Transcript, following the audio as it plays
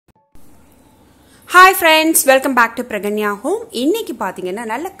Hi friends, welcome back to Praganya Home. இன்னைக்கு பாத்தீங்கன்னா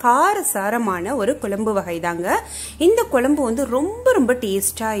நல்ல காரசாரமான ஒரு குழம்பு வகை தாங்க. இந்த குழம்பு வந்து ரொம்ப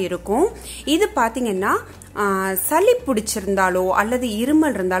டேஸ்டா இருக்கும். இது பாத்தீங்கன்னா சளி பிடிச்சிருந்தாலோ அல்லது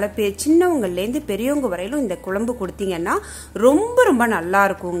இருமல் இருந்தாலோ சின்னவங்கள்ல இருந்து பெரியவங்க வரையிலும் இந்த குழம்பு கொடுத்தீங்கன்னா ரொம்ப நல்லா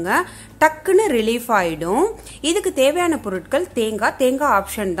இருக்குங்க. டக்குன்னு ரிலீஃப் ஆயிடும். இதுக்கு தேவையான பொருட்கள் தேங்காய்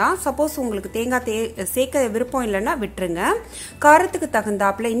ஆப்ஷன் தான். சப்போஸ் உங்களுக்கு தேங்காய் சேர்க்க விருப்பம் இல்லைன்னா விட்டுருங்க. காரத்துக்கு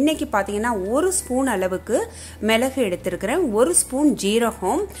தகுந்தாப்புல இன்னைக்கு பாத்தீங்கன்னா 1 ஸ்பூன் அளவுக்கு மிளகு எடுத்திருக்கிறேன், 1 ஸ்பூன்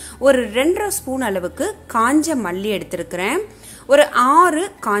ஜீரகம், ஒரு 2.5 ஸ்பூன் அளவுக்கு காஞ்ச மல்லி எடுத்திருக்கிறேன், ஒரு 6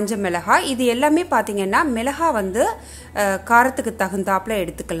 காஞ்ச மிளகாய். இது எல்லாமே பாத்தீங்கன்னா மிளகாய் வந்து காரத்துக்கு தகுந்தாப்புல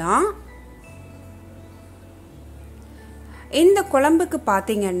எடுத்துக்கலாம். இந்த குழம்புக்கு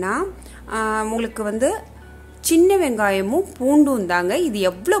பாத்தீங்கன்னா உங்களுக்கு வந்து சின்ன வெங்காயமும் பூண்டும் தாங்க. இது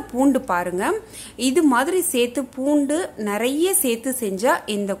எவ்வளவு பூண்டு பாருங்க. இது மாதிரி சேர்த்து பூண்டு நிறைய சேர்த்து செஞ்சா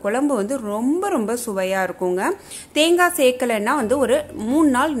இந்த குழம்பு வந்து ரொம்ப சுவையா இருக்குங்க. தேங்காய் சேர்க்கலைன்னா வந்து ஒரு 3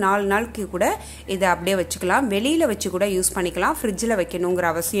 நாள் 4 நாளுக்கு கூட இதை அப்படியே வச்சுக்கலாம். வெளியில வச்சு கூட யூஸ் பண்ணிக்கலாம். ஃப்ரிட்ஜில் வைக்கணுங்கிற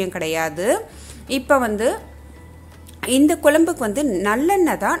அவசியம் கிடையாது. இப்போ வந்து இந்த குழம்புக்கு வந்து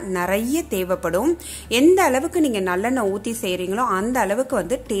நல்லெண்ணெய் தான் நிறைய தேவைப்படும். எந்த அளவுக்கு நீங்க நல்லெண்ணெய் ஊற்றி செய்றீங்களோ அந்த அளவுக்கு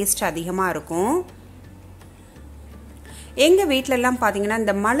வந்து டேஸ்ட் அதிகமா இருக்கும். எங்க வீட்டில எல்லாம் பாத்தீங்கன்னா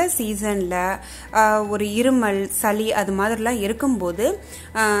இந்த மழை சீசன்ல ஒரு இருமல் சளி அது மாதிரிலாம் இருக்கும்போது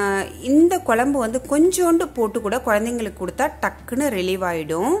இந்த குழம்பு வந்து கொஞ்சோண்டு போட்டு கூட குழந்தைங்களுக்கு கொடுத்தா டக்குன்னு ரிலீவ்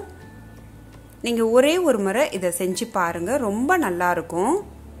ஆயிடும். நீங்க ஒரே ஒரு முறை இதை செஞ்சு பாருங்க, ரொம்ப நல்லா இருக்கும்.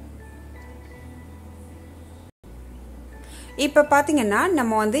 இப்ப பாத்தீங்கன்னா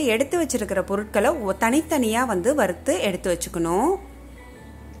நம்ம வந்து எடுத்து வச்சிருக்கிற பொருட்களை தனித்தனியா வந்து வறுத்து எடுத்து வச்சுக்கணும்.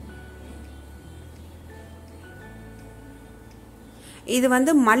 இது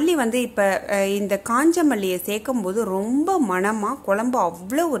வந்து மல்லி வந்து இப்ப இந்த காஞ்ச மல்லியை சேர்க்கும் போது ரொம்ப மணமா குழம்பு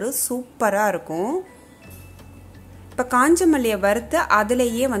அவ்வளோ ஒரு சூப்பரா இருக்கும். இப்ப காஞ்ச மல்லியை வறுத்து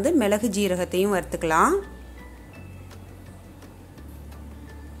அதுலயே வந்து மிளகு ஜீரகத்தையும் வறுத்துக்கலாம்.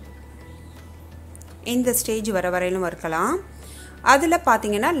 இந்த ஸ்டேஜ் வர வரையிலும் வறுக்கலாம். அதுல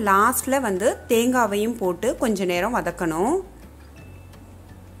பாத்தீங்கன்னா லாஸ்ட்ல வந்து தேங்காவையும் போட்டு கொஞ்ச நேரம் வதக்கணும்.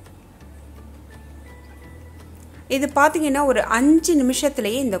 இது பாத்தீங்கன்னா ஒரு 5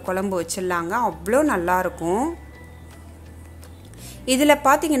 நிமிஷத்திலேயே இந்த குழம்பு வச்சிடலாங்க. அவ்வளோ நல்லா இருக்கும். இதுல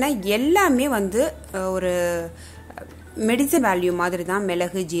பாத்தீங்கன்னா எல்லாமே வந்து ஒரு மெடிசன் வேல்யூ மாதிரி தான்,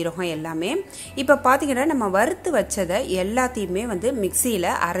 மிளகு ஜீரகம் எல்லாமே. இப்போ பார்த்தீங்கன்னா நம்ம வறுத்து வச்சதை எல்லாத்தையுமே வந்து மிக்சியில்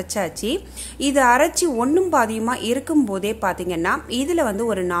அரைச்சாச்சு. இது அரைச்சி ஒன்றும் பாதியுமாக இருக்கும் போதே பார்த்தீங்கன்னா இதில் வந்து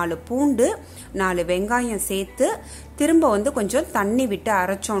ஒரு 4 பூண்டு 4 வெங்காயம் சேர்த்து திரும்ப வந்து கொஞ்சம் தண்ணி விட்டு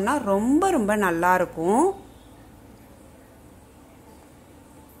அரைச்சோம்னா ரொம்ப நல்லா இருக்கும்.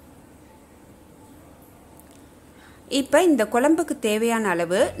 இப்போ இந்த குழம்புக்கு தேவையான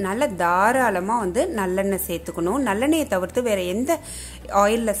அளவு நல்ல தாராளமாக வந்து நல்லெண்ணெய் சேர்த்துக்கணும். நல்லெண்ணெயை தவிர்த்து வேற எந்த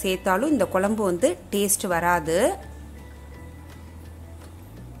ஆயிலில் சேர்த்தாலும் இந்த குழம்பு வந்து டேஸ்ட் வராது.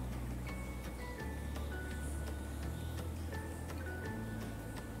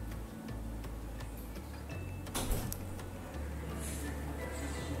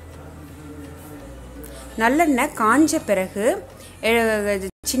 நல்லெண்ணெய் காஞ்ச பிறகு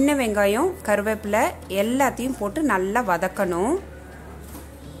சின்ன வெங்காயம் கருவேப்பிலை எல்லாத்தையும் போட்டு நல்லா வதக்கணும்.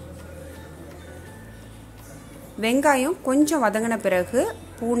 வெங்காயம் கொஞ்சம் வதங்கின பிறகு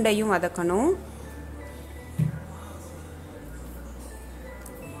பூண்டையும் வதக்கணும்.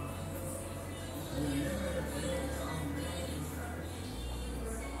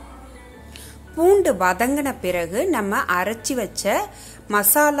 பூண்டு வதங்கின பிறகு நம்ம அரைச்சி வச்ச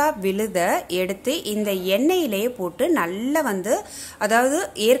மசாலா விழுத எடுத்து இந்த எண்ணெயிலேயே போட்டு நல்லா வந்து, அதாவது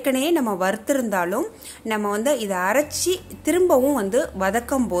ஏற்கனவே நம்ம வறுத்திருந்தாலும் நம்ம வந்து இதை அரைச்சி திரும்பவும் வந்து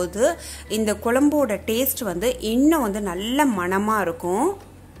வதக்கும் போது இந்த குழம்போட டேஸ்ட் வந்து இன்னும் வந்து நல்ல மணமா இருக்கும்.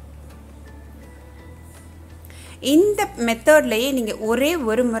 இந்த மெத்தட்லயே நீங்க ஒரே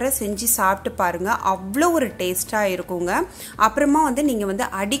ஒரு முறை செஞ்சு சாப்பிட்டு பாருங்க, அவ்வளோ ஒரு டேஸ்டா இருக்குங்க. அப்புறமா வந்து நீங்க வந்து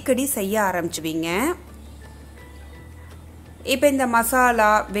அடிக்கடி செய்ய ஆரம்பிச்சுவீங்க. இப்போ இந்த மசாலா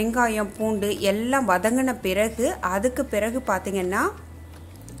வெங்காயம் பூண்டு எல்லாம் வதங்கின பிறகு அதுக்கு பிறகு பார்த்தீங்கன்னா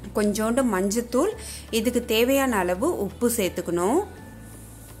கொஞ்சோண்டு மஞ்சத்தூள், இதுக்கு தேவையான அளவு உப்பு சேர்த்துக்கணும்.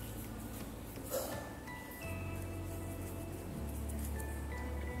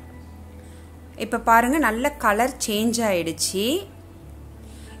 இப்போ பாருங்க நல்ல கலர் சேஞ்ச் ஆயிடுச்சு.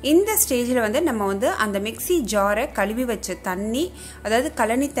 இந்த ஸ்டேஜில் வந்து நம்ம வந்து அந்த மிக்ஸி ஜாரை கழுவி வச்ச தண்ணி, அதாவது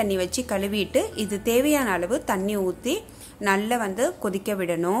கழனி தண்ணி வச்சு கழுவிட்டு இது தேவையான அளவு தண்ணி ஊற்றி நல்லா வந்து கொதிக்க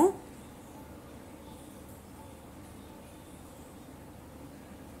விடணும்.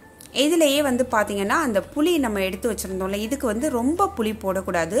 இதிலேயே வந்து பார்த்தீங்கன்னா அந்த புளி நம்ம எடுத்து வச்சுருந்தோம்ல, இதுக்கு வந்து ரொம்ப புளி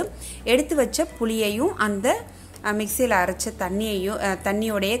போடக்கூடாது. எடுத்து வச்ச புளியையும் அந்த மிக்சியில் அரைச்ச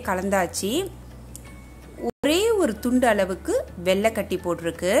தண்ணியோடையே கலந்தாச்சு. ஒரே ஒரு துண்டு அளவுக்கு வெள்ளை கட்டி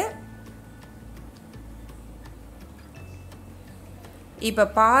போட்டிருக்கு. இப்போ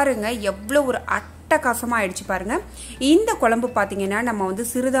பாருங்க எவ்வளோ ஒரு அட்டகாசமாக ஆயிடுச்சு பாருங்க. இந்த குழம்பு பார்த்தீங்கன்னா நம்ம வந்து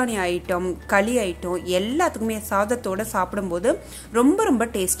சிறுதானிய ஐட்டம், களி ஐட்டம் எல்லாத்துக்குமே சாதத்தோடு சாப்பிடும்போது ரொம்ப ரொம்ப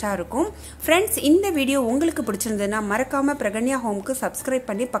டேஸ்ட்டாக இருக்கும். ஃப்ரெண்ட்ஸ், இந்த வீடியோ உங்களுக்கு பிடிச்சிருந்ததுன்னா மறக்காமல் பிரகன்யா ஹோம்க்கு சப்ஸ்கிரைப்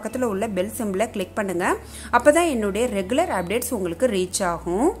பண்ணி பக்கத்தில் உள்ள பெல் சிம்பிளை கிளிக் பண்ணுங்கள். அப்போ தான் என்னுடைய ரெகுலர் அப்டேட்ஸ் உங்களுக்கு ரீச்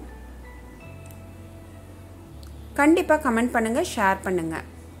ஆகும். கண்டிப்பாக கமெண்ட் பண்ணுங்கள், ஷேர் பண்ணுங்கள்.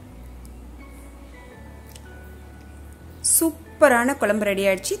 சூப்பரான குழம்பு ரெடி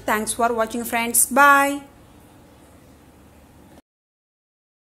ஆயிடுச்சு. தேங்க்ஸ் ஃபார் வாட்சிங் ஃப்ரெண்ட்ஸ். பாய்.